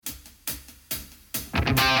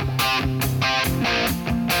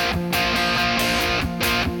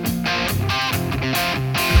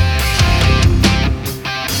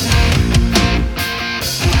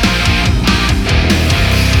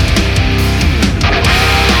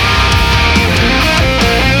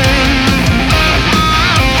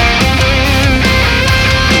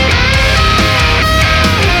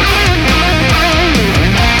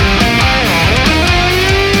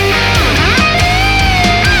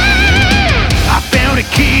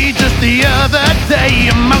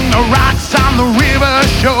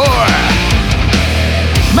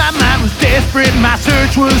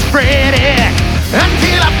was frantic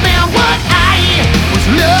until I found what I was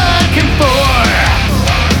looking for.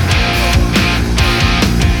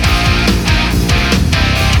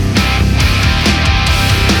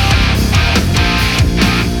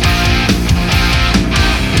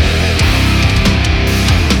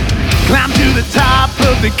 Climbed to the top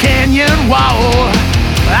of the canyon wall.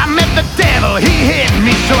 I met the devil, he hit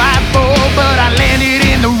me so I fall, but I landed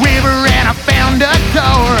in the river and I found a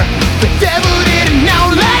door. The devil didn't know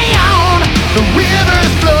lay on the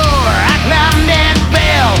river's floor. I climbed and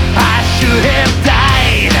fell, I should have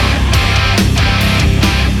died.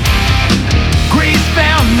 Grace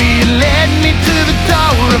found me, led me to the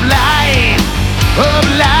door of life, of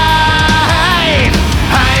life.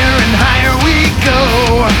 Higher and higher we go,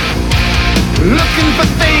 looking for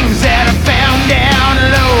things that are found down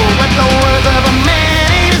low. But the worth of a man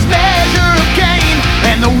ain't his measure of gain,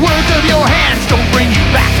 and the words of your hands don't bring you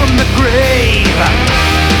back from the grave.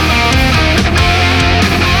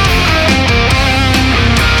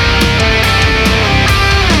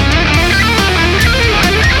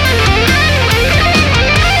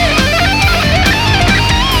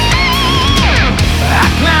 I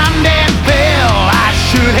climbed and fell, I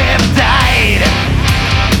should have died.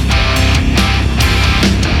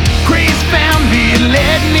 Grace found me,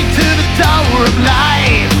 led me to the tower of life.